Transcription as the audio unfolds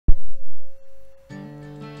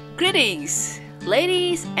Greetings,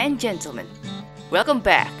 ladies and gentlemen. Welcome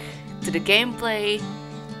back to the gameplay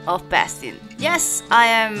of Bastion. Yes, I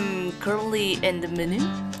am currently in the menu.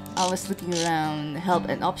 I was looking around help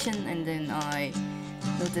and option, and then I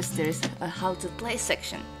noticed there's a how to play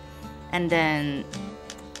section. And then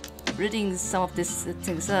reading some of these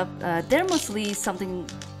things up, they're mostly something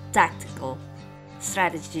tactical,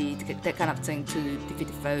 strategy, that kind of thing to defeat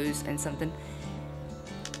the foes and something.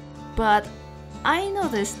 But I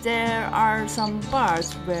noticed there are some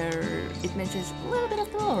parts where it mentions a little bit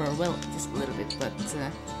of the lore. Well, just a little bit, but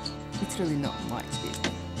it's really not much.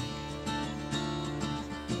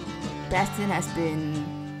 Bastion has been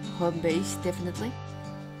home-based, definitely.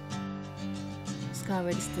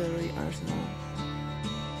 Skyway Distillery, Arsenal.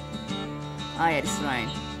 Ah, yeah, the shrine.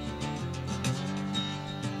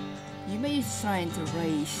 You may use the shrine to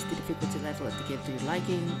raise the difficulty level of the game to your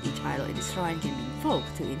liking. Each idol in the shrine can be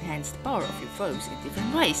invoked to enhance the power of your foes in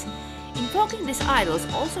different ways. Invoking these idols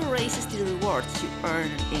also raises the rewards you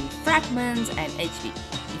earn in fragments and HP.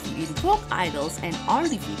 If you invoke idols and are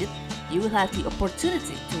defeated, you will have the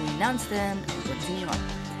opportunity to renounce them and continue on.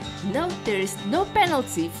 Note there is no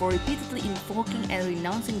penalty for repeatedly invoking and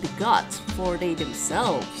renouncing the gods, for they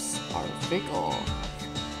themselves are fickle.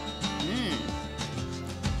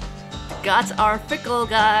 Gods are fickle,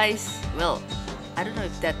 guys! Well, I don't know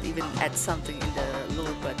if that even adds something in the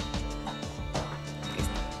lore, but I guess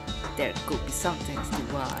there could be something as to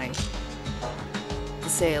why the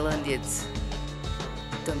Ceylondians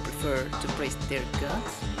don't prefer to praise their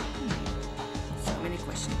gods. So many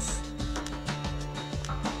questions.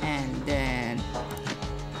 And then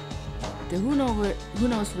the who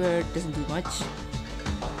knows where doesn't do much.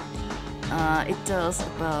 It tells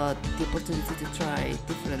about the opportunity to try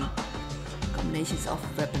different combinations of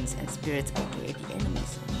weapons and spirits, aka the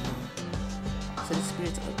enemies. So the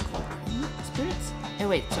spirits are called spirits? Oh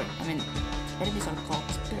wait, sorry, I mean enemies are called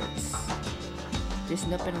spirits. There's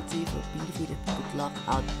no penalty for being defeated. Good luck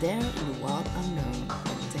out there in the wild unknown.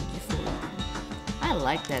 And thank you for reading. I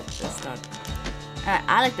like that start.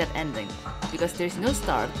 I like that ending because there's no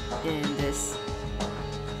start in this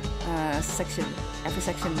section. Every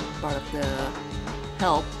section part of the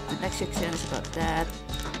help. The next section is about that.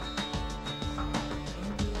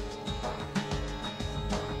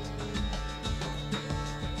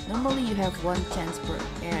 Normally you have one chance per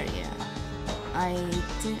area. I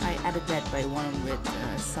think I added that by one with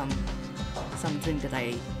some drink that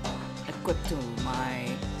I equipped to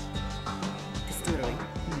my distillery.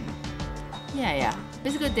 Yeah.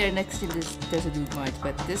 Basically their next skill doesn't do much,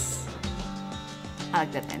 but this, I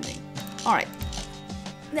like that ending. Alright.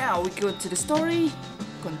 Now we go to the story.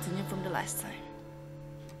 Continue from the last time.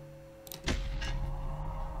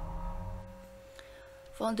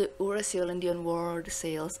 Found the Ura-Ceylondian War, the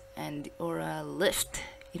sails, and the Ura lived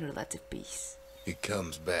in relative peace. It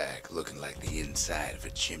comes back looking like the inside of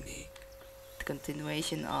a chimney. The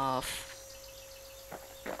continuation of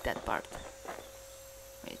that part.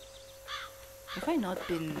 Wait, have I not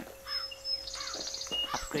been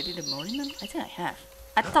upgraded the monument? I think I have.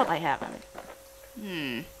 I thought I have.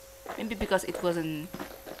 Maybe because it wasn't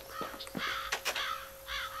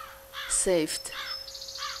saved.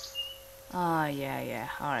 Ah, yeah.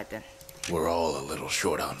 Alright then. We're all a little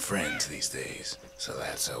short on friends these days, so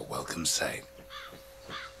that's a welcome sight.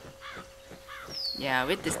 Yeah,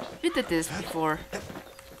 we did this before.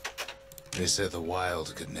 They said the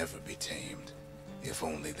wild could never be tamed. If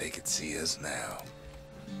only they could see us now.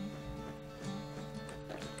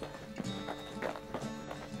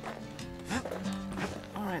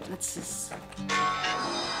 Alright, let's just...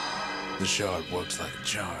 The shard works like a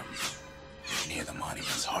charm. You can hear the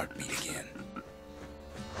monument's heartbeat again.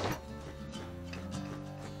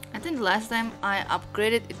 I think the last time I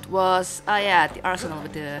upgraded it was... Ah yeah, the arsenal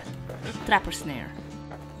with the trapper snare.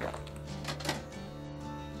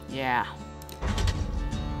 Yeah.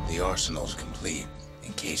 The arsenal's complete,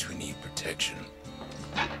 in case we need protection.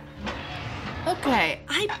 Okay,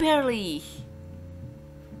 I barely...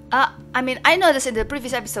 I mean, I noticed in the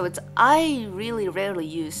previous episodes, I really rarely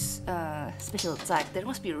use special attack. There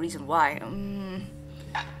must be a reason why.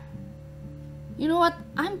 You know what?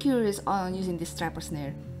 I'm curious on using this trapper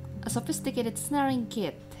snare. A sophisticated snaring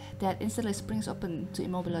kit that instantly springs open to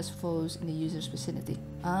immobilize foes in the user's vicinity.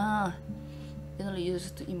 It only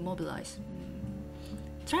uses to immobilize.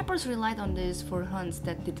 Trappers relied on this for hunts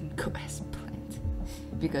that didn't go as planned.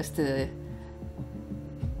 Because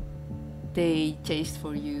they chased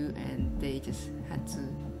for you and they just had to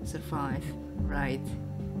survive, right?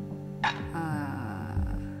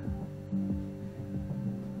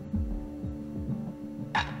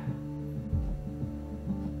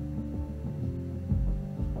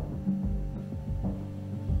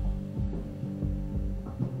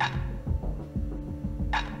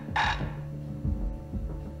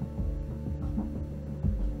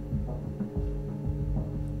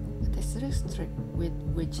 mysterious trick with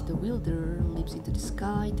which the wielder leaps into the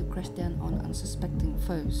sky to crash down on unsuspecting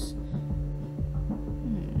foes.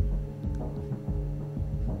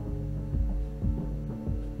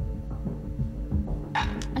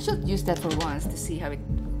 I should use that for once to see how it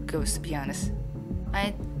goes, to be honest.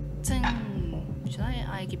 I think... Should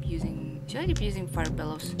I keep using fire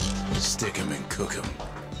bellows? Stick 'em and cook 'em,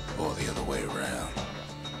 or the other way around.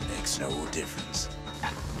 Makes no difference.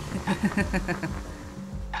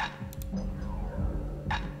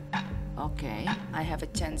 Okay, I have a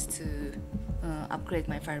chance to upgrade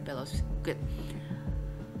my fire bellows. Good.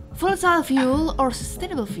 Volatile fuel or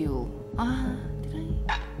sustainable fuel? Did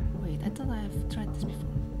I? Wait, I thought I have tried this before.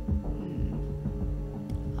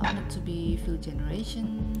 I want it to be fuel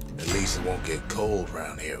generation. At least it won't get cold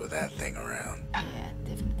around here with that thing around. Yeah,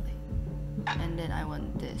 definitely. And then I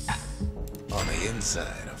want this. On the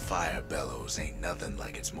inside, a fire bellows ain't nothing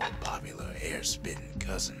like its more popular air-spitting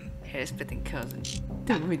cousin. Hair-spitting cousin.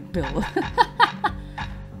 The wind bellow.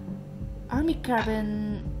 Army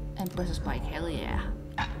carbon and pressure spike. Hell yeah.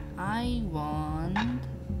 I want...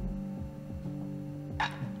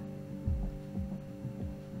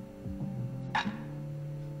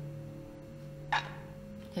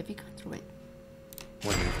 heavy cut rate.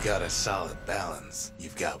 When you've got a solid balance,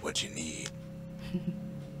 you've got what you need.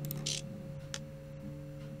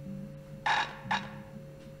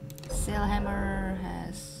 Sail hammer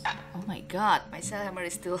has... oh my god, my sail hammer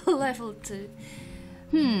is still level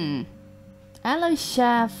 2. Alloy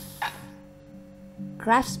shaft.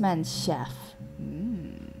 Craftsman shaft.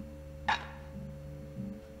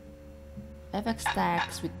 FX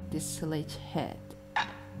stacks with distillate head.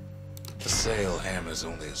 The sail hammer's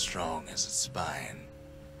only as strong as its spine.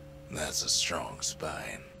 That's a strong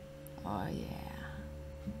spine. Oh yeah.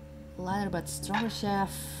 Lighter but stronger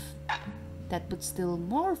shaft that puts still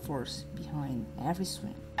more force behind every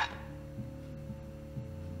swing.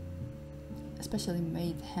 Especially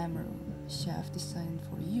made hammer shaft designed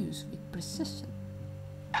for use with precision.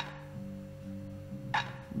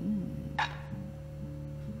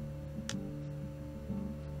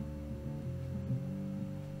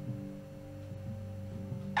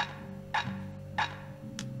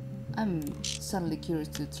 I'm suddenly curious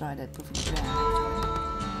to try that Provoking Micia actually.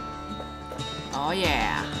 Oh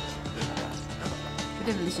yeah! We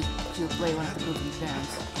definitely should play one of the Provoking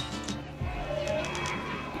Micias.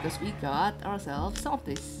 Because we got ourselves some of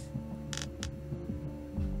this.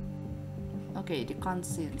 Okay, the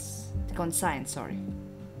conscience, sorry.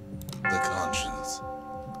 The conscience.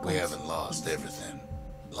 We haven't lost everything,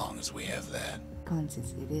 long as we have that.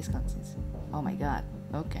 Conscience, it is conscience. Oh my god,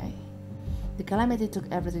 okay. The calamity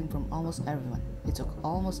took everything from almost everyone. It took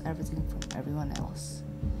almost everything from everyone else.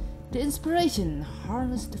 The inspiration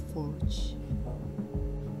harnessed the forge.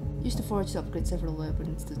 Use the forge to upgrade several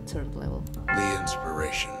weapons to 3rd level. The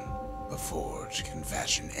inspiration. A forge can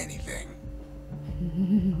fashion anything.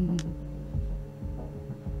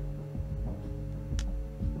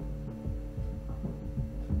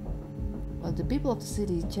 While the people of the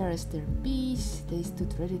city cherished their peace, they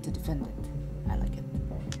stood ready to defend it. I like it.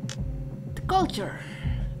 The culture.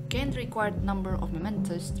 Gain the required number of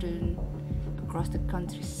mementos strewn across the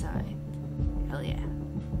countryside. Hell yeah.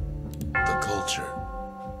 The culture.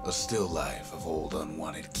 A still life of old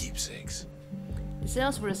unwanted keepsakes. The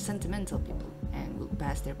Sails were sentimental people and will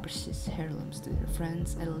pass their precious heirlooms to their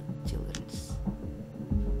friends and children.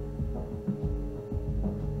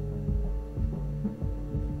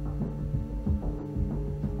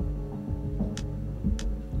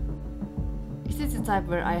 Is this the type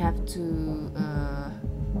where I have to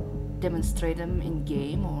demonstrate them in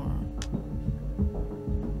game, or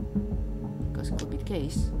because it could be the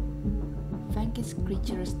case? Fang is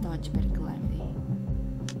creatures touched by the calamity.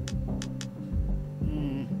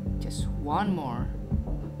 Just one more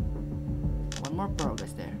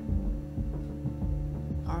progress there.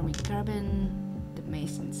 Army carbon, the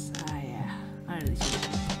masons. Yeah, I really should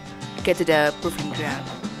get to the proving ground.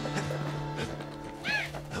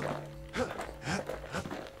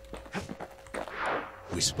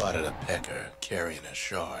 We spotted a pecker carrying a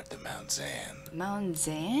shard to Mount Zand. Mount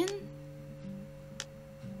Zand?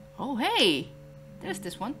 Oh hey, there's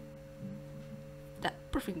this one. That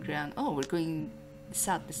proving ground. Oh, we're going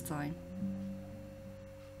south this time.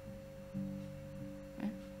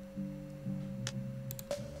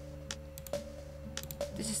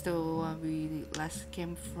 This is the one we last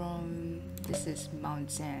came from. This is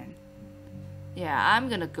Mount Zand. Yeah, I'm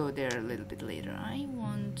gonna go there a little bit later. I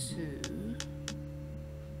want to...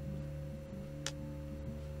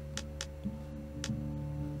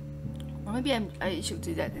 or maybe I should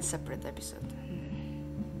do that in a separate episode.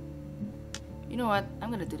 You know what? I'm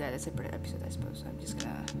gonna do that as a separate episode, I suppose. I'm just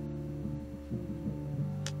gonna...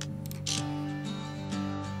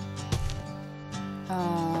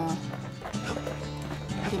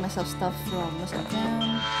 give myself stuff from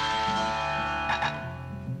Bandcamp.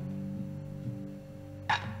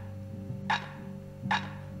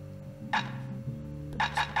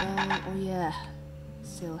 Oh yeah,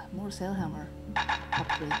 more sailhammer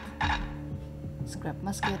upgrade. Scrap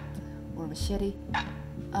musket or machete.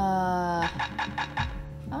 I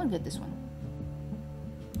wanna get this one.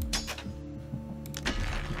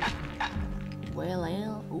 Whale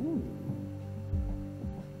ale. Ooh.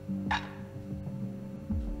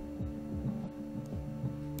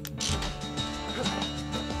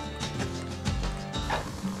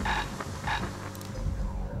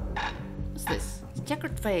 What's this?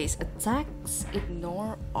 Checkered face. Attacks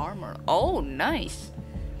ignore armor. Oh, nice.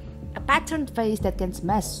 A patterned face that can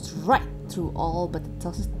smash right through all but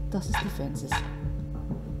tosses defenses.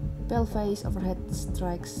 Pale face, overhead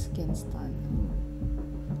strikes can stun.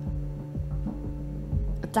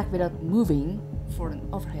 Attack without moving for an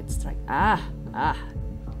overhead strike.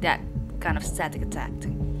 That kind of static attack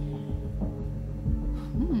thing.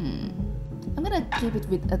 I'm gonna keep it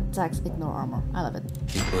with attacks ignore armor. I love it.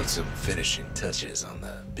 He put some finishing touches on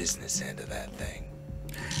the business end of that thing.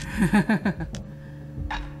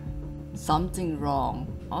 Something wrong.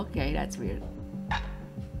 Okay, that's weird.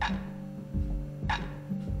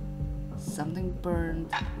 Something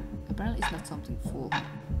burned. Apparently it's not something full.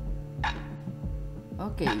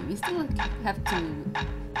 Okay, we still have to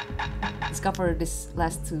discover these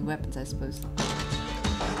last two weapons, I suppose.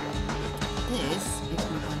 This,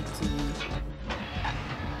 if we want to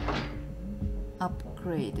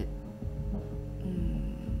upgrade it.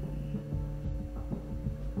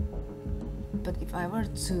 But if I were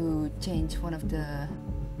to change one of the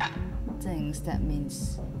things, that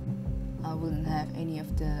means I wouldn't have any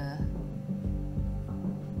of the...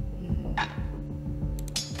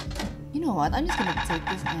 You know what, I'm just gonna take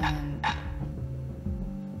this and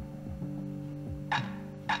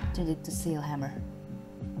change it to sail hammer.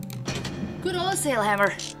 Good old sail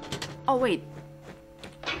hammer! Oh wait.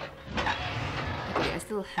 Okay, I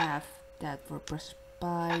still have that for brush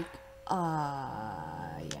spike.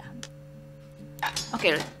 Yeah.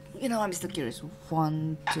 Okay, you know, I'm still curious.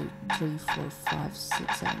 1, 2, 3, 4, 5,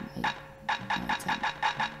 6, 7, 8, 9, 10,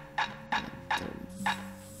 11, 12.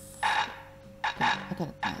 Okay, I got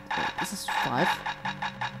it. Wait, this is 5,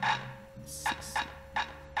 6.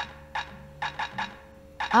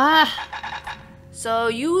 So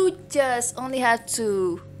you just only have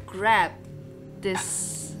to grab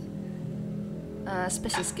this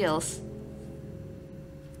special skills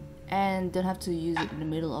and don't have to use it in the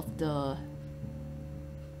middle of the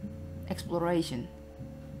exploration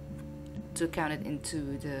to count it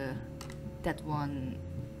into that one.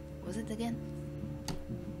 Was it again?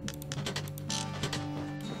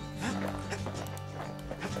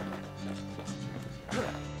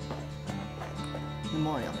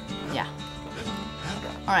 Memorial. Yeah.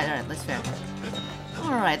 Alright, that's fair.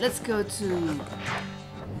 Alright, let's go to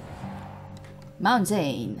Mount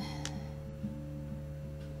Zand.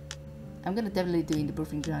 I'm gonna definitely do in the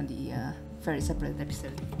Proving Ground the very separate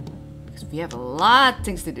episode, because we have a lot of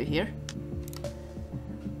things to do here.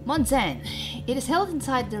 Mount Zand. It is held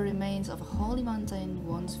inside the remains of a holy mountain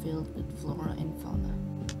once filled with flora and fauna.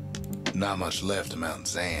 Not much left of Mount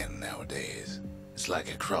Zand nowadays. It's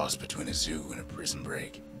like a cross between a zoo and a prison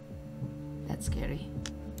break. That's scary.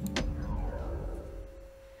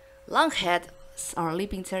 Longheads are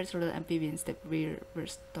leaping territorial amphibians that wear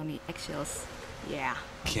stony eggshells. Yeah.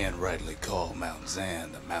 Can't rightly call Mount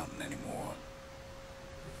Zand a mountain anymore.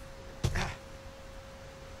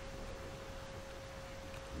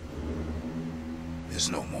 There's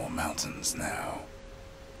no more mountains now.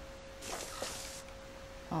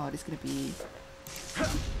 Oh, this is gonna be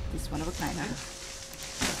this one of a kind, huh?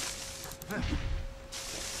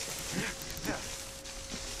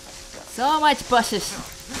 So much bushes.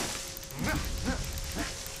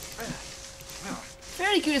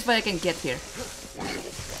 Very curious what I can get here.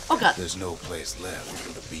 Oh god. There's no place left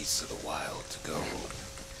for the beasts of the wild to go.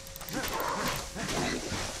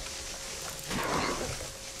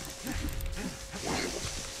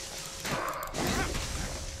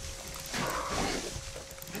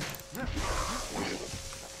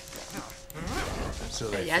 So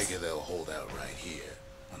they figure they'll hold out right here,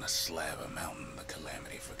 on a slab of mountain the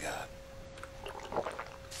Calamity forgot.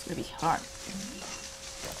 It's gonna be hard.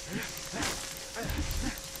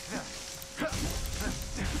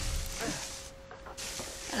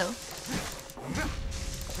 Hello.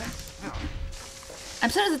 I'm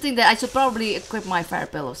starting to think that I should probably equip my fire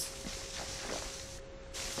pillows.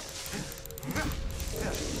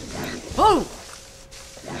 Oh!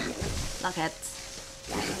 Lockhead.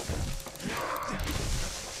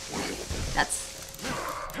 That's...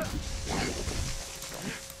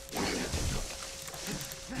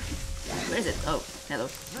 Where is it? Oh, hello.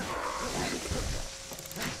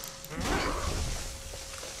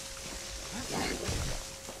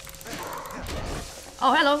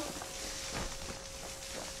 Oh, hello.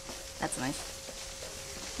 That's nice.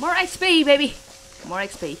 More XP, baby. More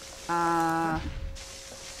XP.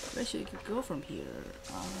 Where should we go from here?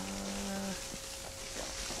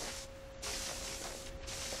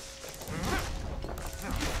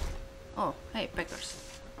 Oh, hey, peckers.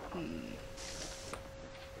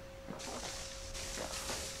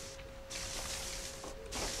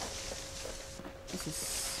 This is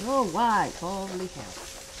so wide. Holy hell.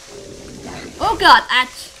 Oh god,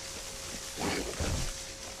 Atch!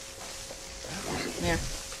 Here.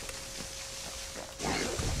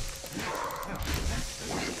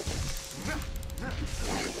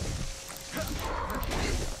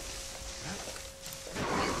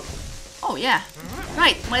 Oh yeah.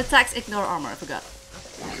 Right, my attacks ignore armor, I forgot.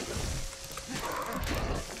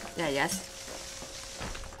 Yeah, yes.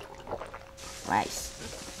 Nice.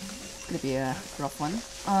 It's gonna be a rough one.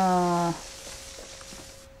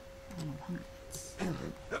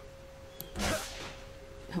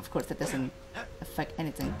 Of course that doesn't affect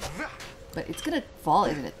anything. But it's gonna fall,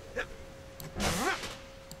 isn't it?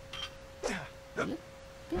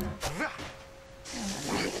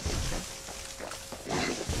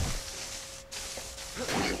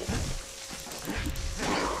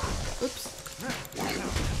 Oops.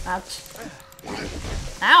 Ouch.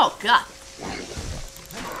 Ow, God.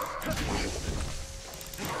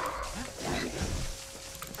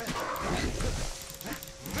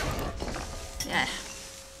 Yeah.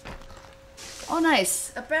 Oh,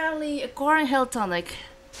 nice. Apparently, acquiring health tonic.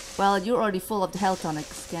 Well, you're already full of the health tonic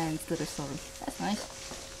scans to restore. That's nice.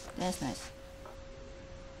 That's nice.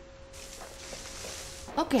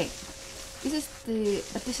 Okay. This is the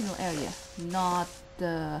additional area, not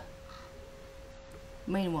the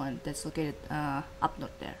main one that's located up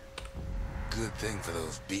north there. Good thing for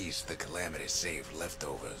those beasts the Calamity saved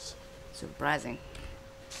leftovers. Surprising.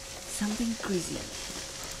 Something crazy.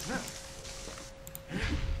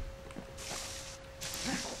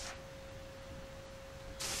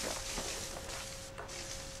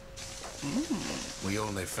 We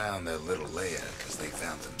only found their little lair because they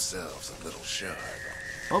found themselves a little shard.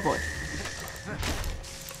 Oh boy.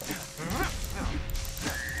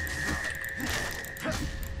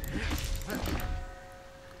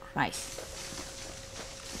 Nice.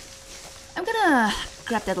 I'm gonna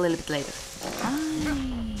grab that a little bit later. I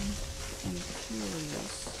am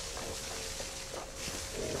curious.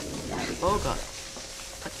 Oh god.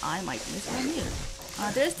 But I might miss one here.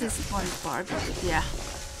 There's this one part. Yeah.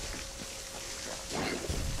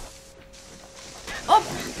 Oh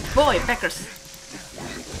boy, peckers.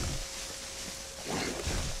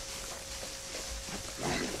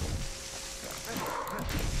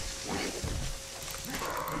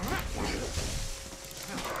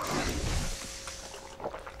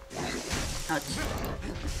 Ouch.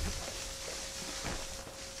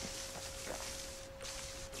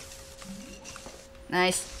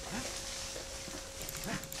 Nice.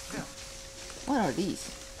 What are these?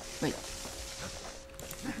 Wait.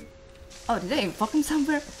 Oh, did I invoke him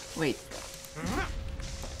somewhere? Wait.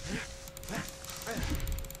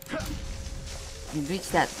 I can reach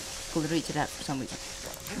that. Could reach that for some reason.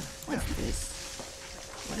 What's this?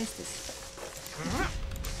 What is this?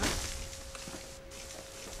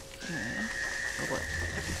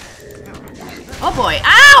 Oh boy!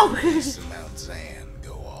 Ow! Mount Zand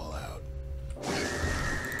go all out.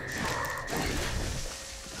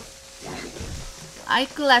 I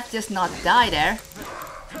could have just not died there.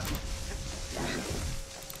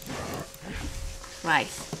 Right.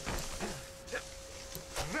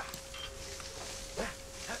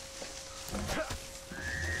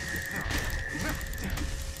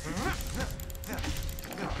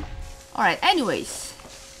 Alright, anyways.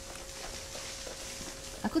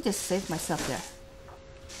 I could just save myself there.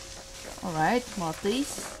 Alright, more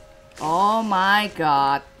please. Oh my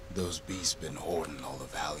god. Those beasts been hoarding all the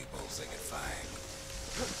valuables they could find.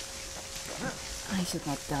 I should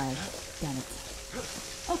not die. Damn it.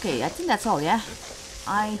 Okay, I think that's all, yeah?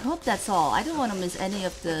 I hope that's all. I don't want to miss any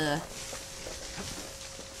of the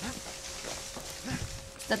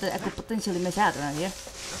stuff that I could potentially miss out around here.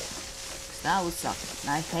 That would suck.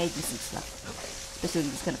 And I hate missing stuff. Especially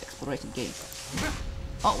in this kind of exploration game.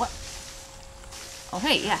 Oh, what? Oh,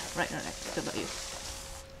 hey, yeah, right. What about you?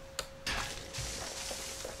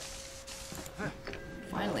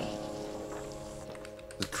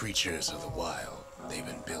 The creatures of the wild. They've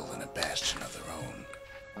been building a bastion of their own.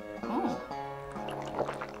 Oh.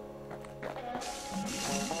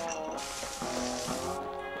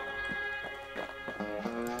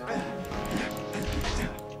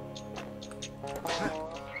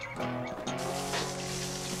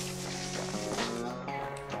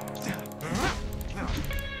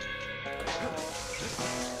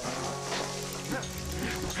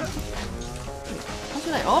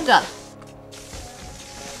 Oh god.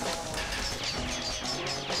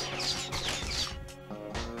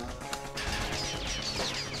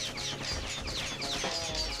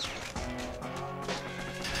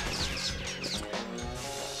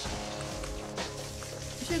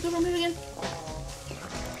 Should I go from here again?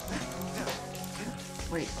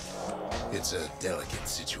 Wait. It's a delicate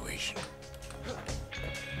situation.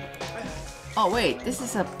 Oh wait, this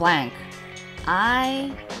is a blank.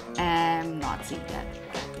 I am not seeing that.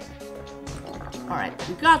 Alright,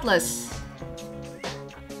 regardless.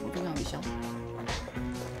 Moving on, Michelle.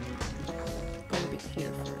 Going a bit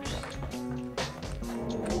here first.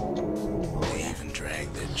 They even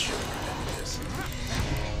drag their children into this.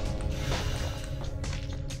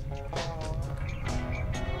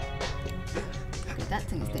 Okay, that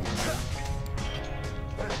thing is there.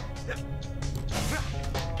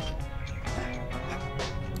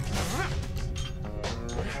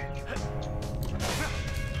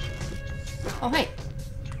 Oh, hey.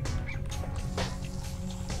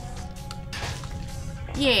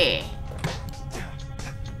 Yeah.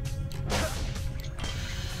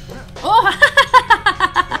 Oh!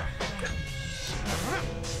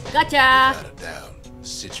 Gotcha! Without a doubt, the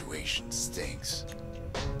situation stinks.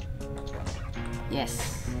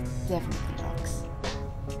 Yes, definitely rocks.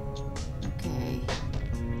 Okay.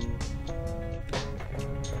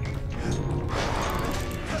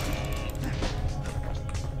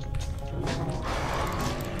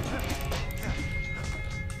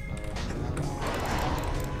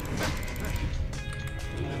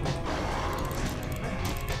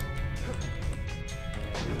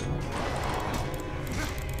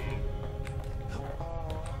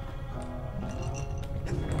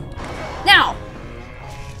 Now!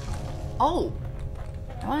 Oh!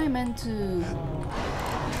 Am I meant to...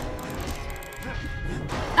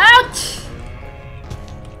 Ouch!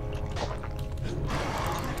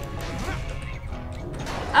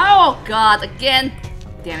 Oh god, again!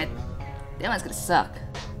 Damn it. That one's gonna suck.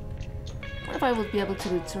 What if I would be able to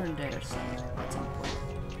return there at some point?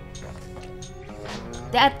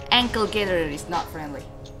 That ankle gator is not friendly.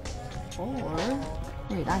 Or...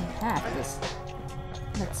 Wait, I have this.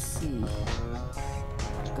 Let's see.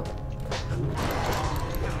 Go.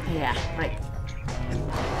 Yeah, right.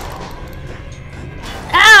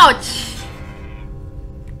 Ouch!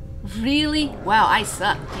 Really? Wow, I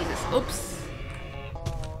suck. Jesus. Oops.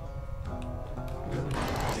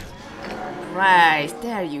 Christ,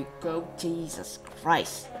 there you go. Jesus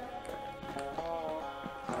Christ.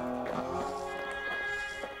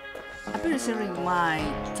 I've been serving my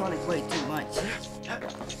tonic way too much.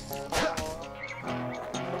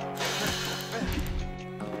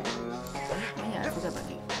 Yeah, I forgot about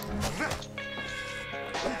you.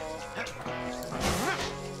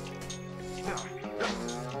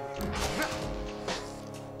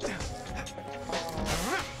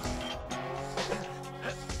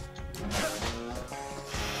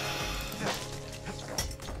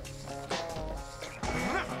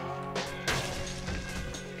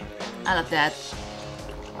 I love that.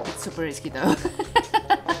 It's super risky though.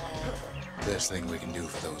 Best thing we can do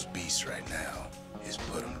for those beasts right now is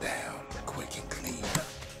put them down quick and clean.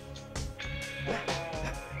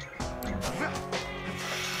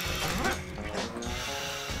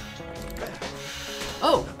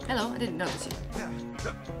 Oh, hello, I didn't notice you.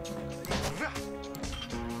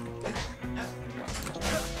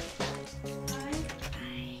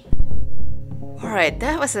 Alright,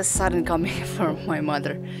 that was a sudden coming from my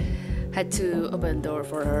mother. Had to open the door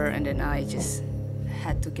for her and then I just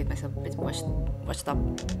had to get myself a bit washed up.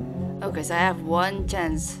 Okay, so I have one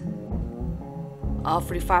chance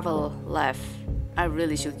of revival left. I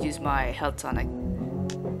really should use my health tonic.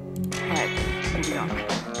 Alright, moving on. Bring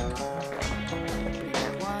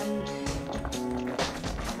that one.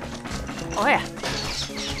 Oh yeah.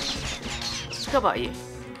 How about you?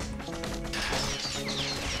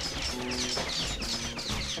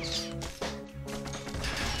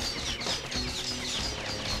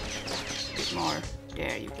 More.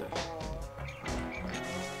 There you go.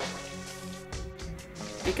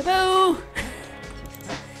 Peekaboo!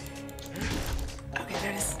 Okay,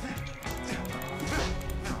 there it is.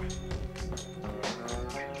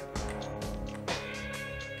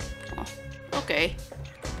 Oh, okay.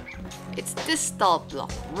 It's this tall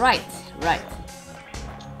block. Right, right.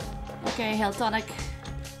 Okay, health tonic.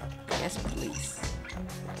 Yes, please.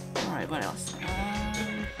 Alright, what else?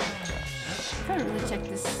 Can't really check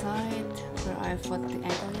this side where I thought the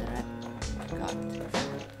angle you're at. God.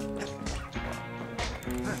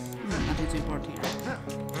 Nothing too important here.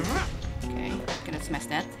 Okay, gonna smash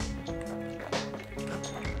that.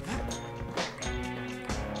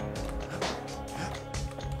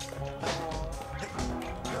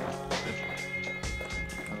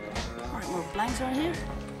 Alright, more blanks around here.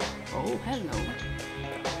 Oh, hello.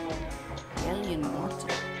 Alien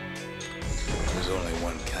mortar. There's only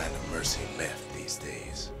one kind of mercy left these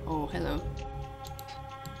days. Oh, hello.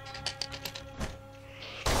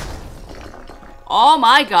 Oh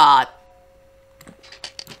my god!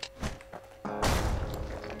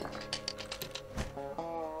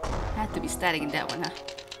 Had to be static in that one, huh?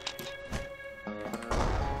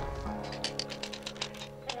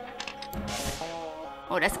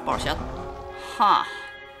 Oh, that's a power shot. Huh.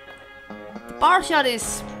 The power shot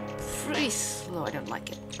is pretty slow, I don't like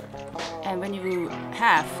it. And when you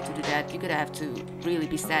have to do that, you're gonna have to really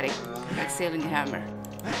be static, like sailing the hammer,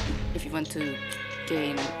 if you want to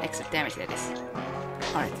gain extra damage, that is.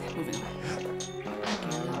 Alright, moving on.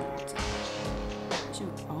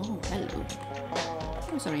 Oh, hello.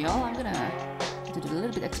 Oh, sorry y'all, I'm gonna do a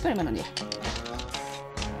little bit experiment on you.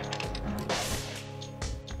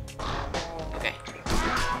 Okay.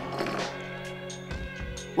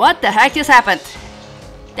 What the heck just happened?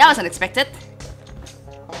 That was unexpected.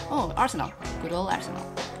 Oh, arsenal. Good old arsenal.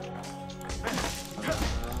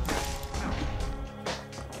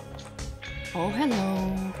 Oh,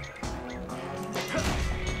 hello.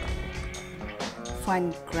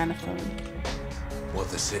 Fine gramophone. What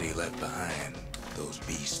the city left behind, those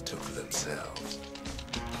beasts took for themselves.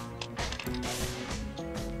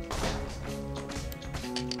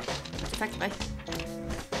 Affected by.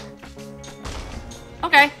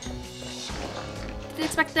 Okay. Didn't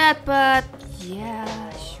expect that, but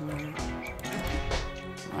yeah, sure.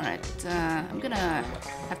 Alright, I'm gonna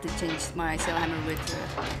have to change my sail hammer with.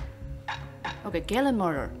 Okay, Galen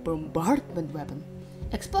mortar, bombardment weapon.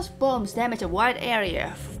 Explosive bombs damage a wide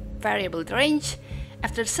area, variable range.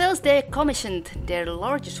 After the sails, they commissioned their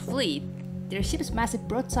largest fleet. Their ship's massive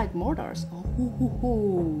broadside mortars.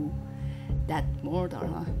 Oh, that mortar,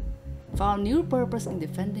 huh? Found new purpose in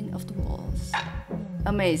defending of the walls.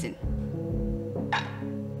 Amazing.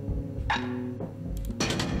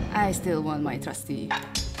 I still want my trusty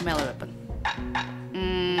melee weapon.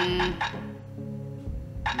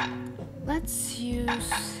 Let's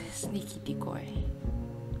use sneaky decoy.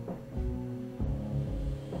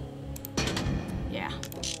 Yeah.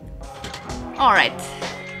 Alright.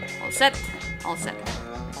 All set. All set.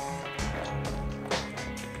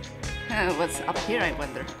 What's up here, I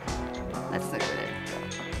wonder? Let's not go there.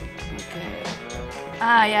 Okay.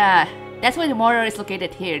 Ah, yeah. That's why the mortar is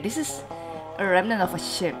located here. This is a remnant of a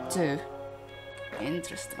ship, too.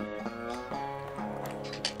 Interesting.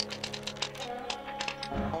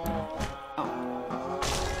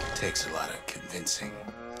 Takes a lot of convincing,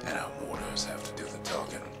 and our mortars have to do the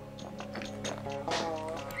talking.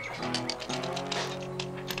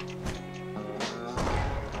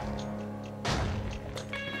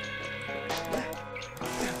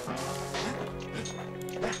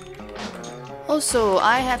 Also,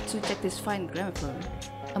 I have to check this fine gramophone.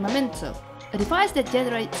 A memento, a device that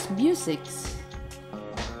generates music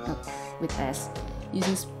with S,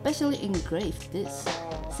 using specially engraved discs.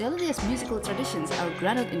 Celestia's musical traditions are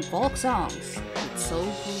grounded in folk songs with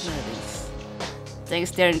soulful melodies.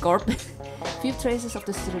 Thanks, Darren Korb. Few traces of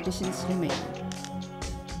these traditions remain.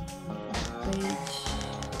 Page.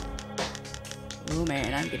 Oh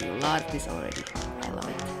man, I'm getting a lot of this already. I love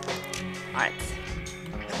it. Alright.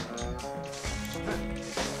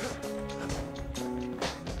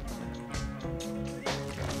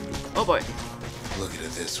 Oh boy. Look at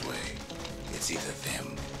it this way. It's either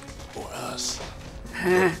them or us.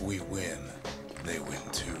 If we win, they win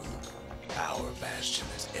too. Our Bastion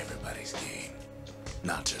is everybody's game,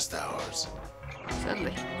 not just ours.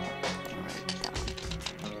 Certainly. Alright, that one.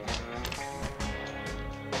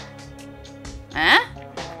 Huh?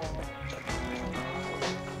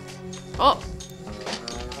 Oh!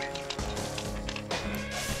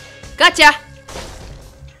 Gotcha!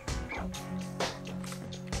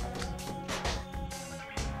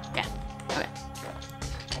 Yeah, okay.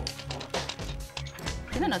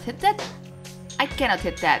 Can I not hit that? I cannot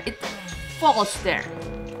hit that. It falls there.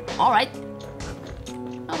 Alright.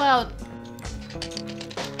 How about...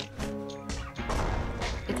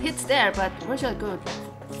 It hits there, but where should I go?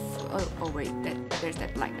 Oh wait, there's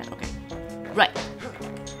that like that. Okay. Right.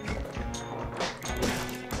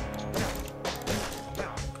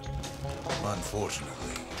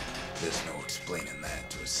 Unfortunately, there's no explaining that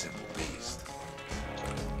to a simple beast.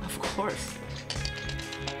 Of course.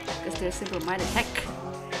 Because they're simple-minded heck.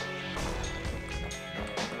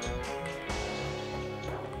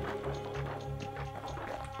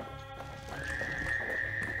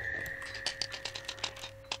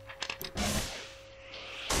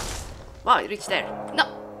 Wow, you reached there. No.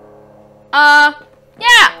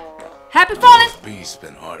 Yeah! Happy falling! Beast's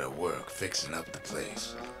been hard at work fixing up the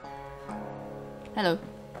place. Hello.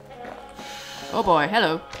 Oh boy,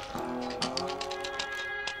 hello.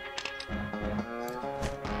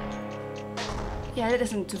 Yeah, that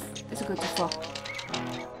doesn't go too far.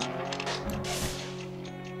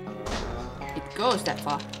 It goes that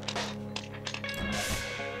far.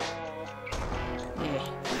 Yeah.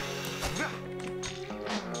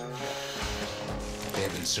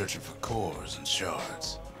 They've been searching for cores and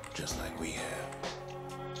shards, just like we have.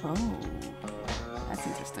 Oh, that's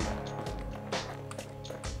interesting.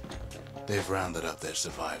 They've rounded up their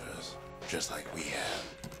survivors, just like we have.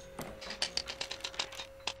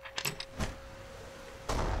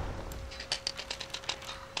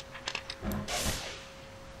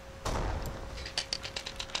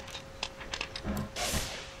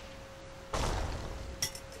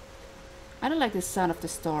 I don't like the sound of the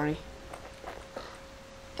story.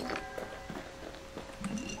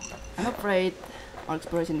 I'm afraid our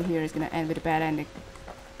exploration here is gonna end with a bad ending.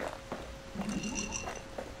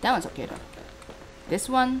 That one's okay though. This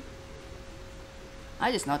one,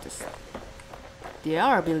 I just noticed. They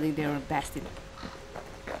are building their own Bastion.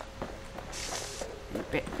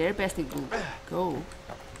 Their Bastion will go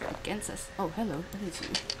against us. Oh, hello, what is you?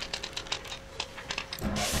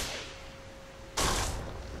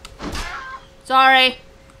 Sorry.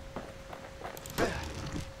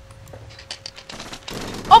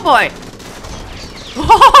 Oh boy!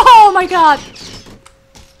 Oh my god!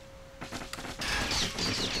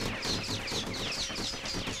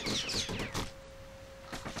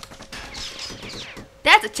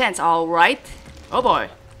 That's a chance, alright. Oh boy.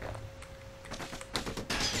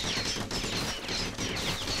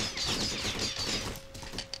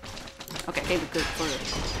 Okay, came good for it.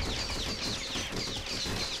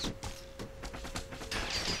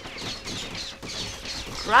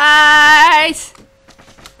 Right!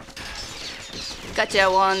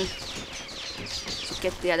 Gotcha one. Let's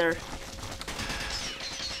get the other.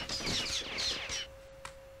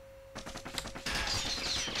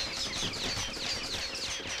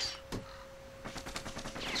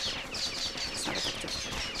 It's not effective.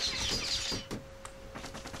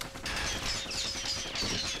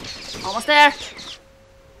 Almost there.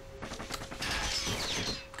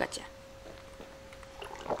 Gotcha.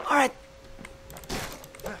 Alright.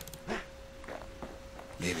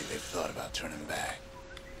 Maybe they've thought about turning back,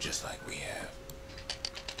 just like we have.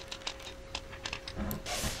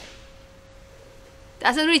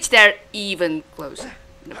 Doesn't reach there even close.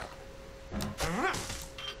 No.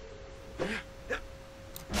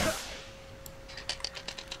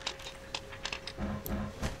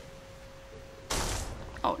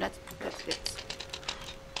 Oh, that's it.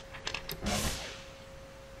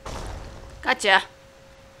 Gotcha.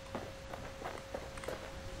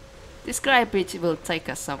 This cry bridge will take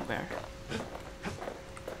us somewhere.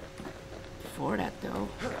 Before that though,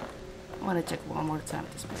 I wanna check one more time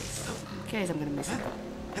this place. In case I'm gonna miss it.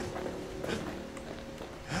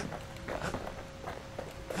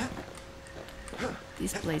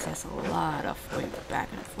 This place has a lot of going back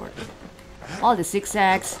and forth. All the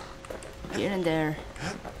zigzags, here and there,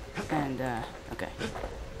 and okay.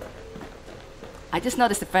 I just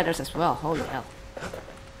noticed the feathers as well, holy hell.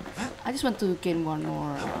 I just want to gain one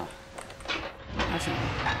more,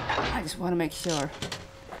 I just want to make sure,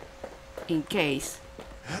 in case,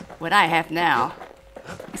 what I have now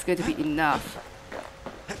is going to be enough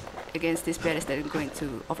against these berries that I'm going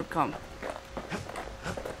to overcome.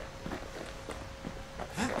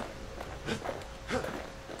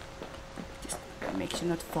 Just make sure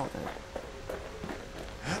not to fall there.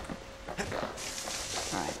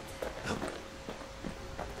 Alright.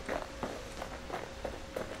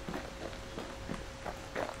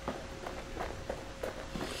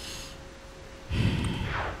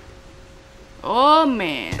 Oh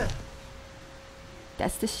man,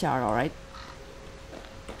 that's the shard, alright.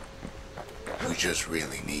 We just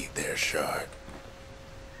really need their shard.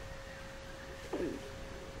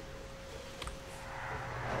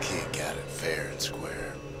 Kid got it fair and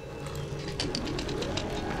square.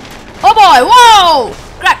 Oh boy, whoa!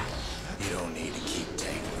 Crap! You don't need to keep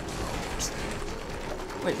tangling almost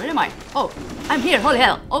there. Wait, where am I? Oh, I'm here, holy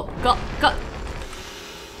hell. Oh, God.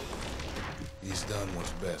 He's done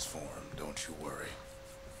what's best for him, don't you worry.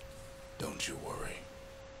 Don't you worry.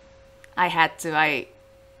 I had to. I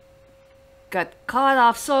got caught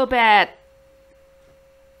off so bad.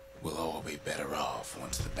 We'll all be better off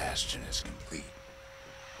once the Bastion is complete.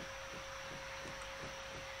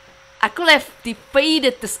 I could have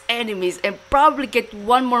defeated these enemies and probably get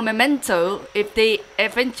one more memento if they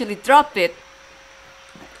eventually dropped it.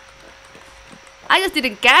 I just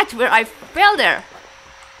didn't catch where I fell there.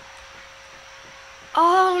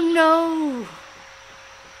 Oh no!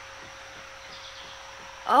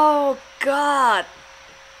 Oh god!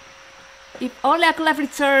 If only I could have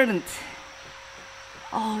returned.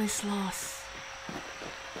 All is lost.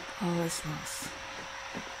 All is lost.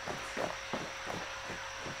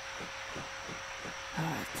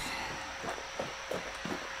 Alright.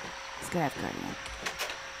 Let's go have Guardian.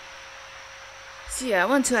 So yeah, I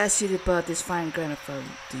want to ask you about this fine gramophone.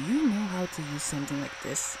 Do you know how to use something like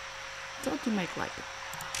this? Thought you might like it.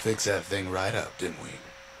 Fixed that thing right up, didn't we?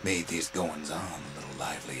 Made these goings on a little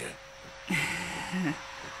livelier.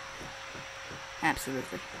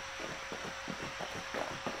 Absolutely.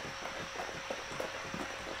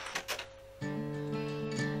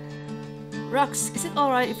 Rox, is it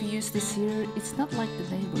alright if you use this here? It's not like the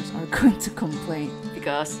neighbors are going to complain.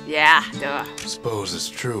 Because, yeah, duh. Suppose it's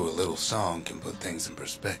true a little song can put things in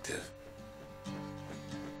perspective.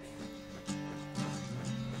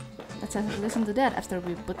 Let's have to listen to that after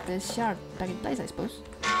we put this shard back in place, I suppose.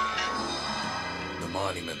 The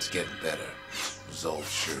monument's getting better. Zolf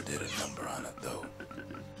sure did a number on it, though.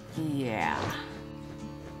 Yeah.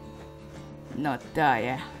 Not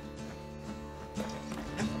yeah.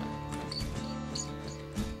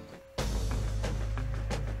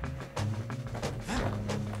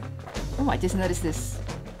 Oh, I just noticed this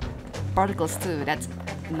particles too. That's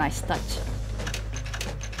a nice touch.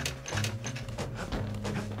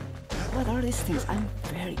 What are these things? I'm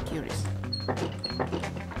very curious.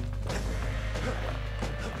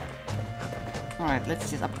 Alright,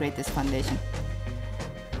 let's just upgrade this foundation.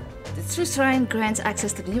 The true shrine grants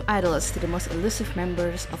access to the new idols to the most elusive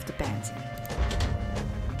members of the band.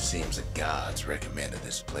 Seems the gods recommended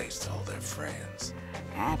this place to all their friends.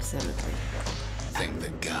 Absolutely. Think the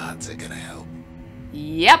gods are gonna help?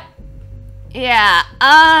 Yep. Yeah,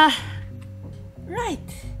 right.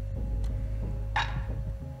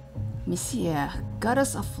 Micia,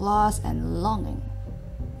 goddess of loss and longing.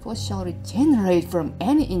 Foes shall regenerate from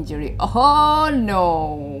any injury. Oh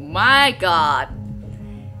no, my god.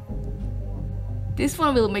 This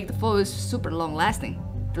one will make the foes super long lasting.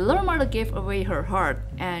 The Lord Mother gave away her heart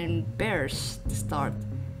and bears the Star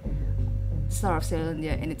of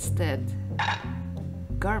Zealandia in its stead.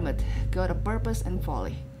 Garmet, god of purpose and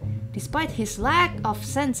folly. Despite his lack of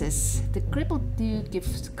senses, the crippled dude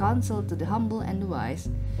gives counsel to the humble and the wise.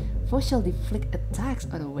 Foes shall deflect attacks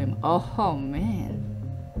on a whim. Oh man.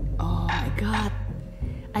 Oh my god.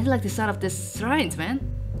 I like the sound of this shrines, man.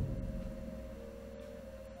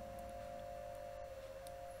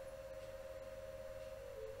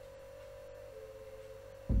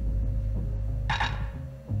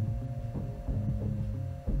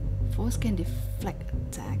 Foes can deflect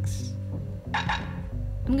attacks.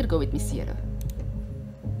 I'm gonna go with Micia though.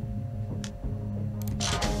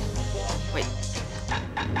 Wait.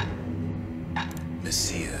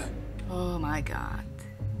 Micia. Oh my god.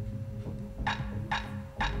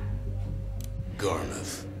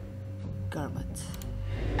 Garmouth. Garment.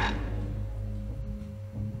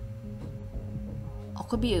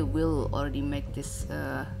 Okobi will already make this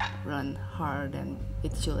run harder than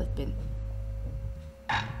it should have been.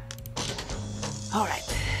 Alright.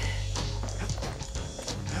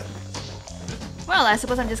 Well, I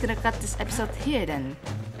suppose I'm just gonna cut this episode here then.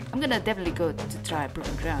 I'm gonna definitely go to try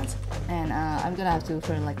Proving Grounds. And I'm gonna have to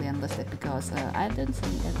very likely unlist it because I don't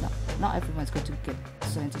think not everyone's going to get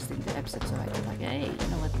so interested in the episode, so I thought like, hey, you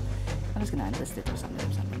know what? I'm just gonna unlist it or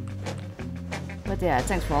something. But yeah,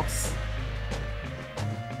 thanks folks.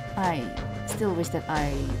 I still wish that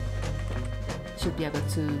I should be able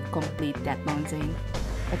to complete that mountain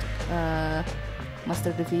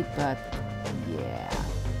master defeat, but yeah.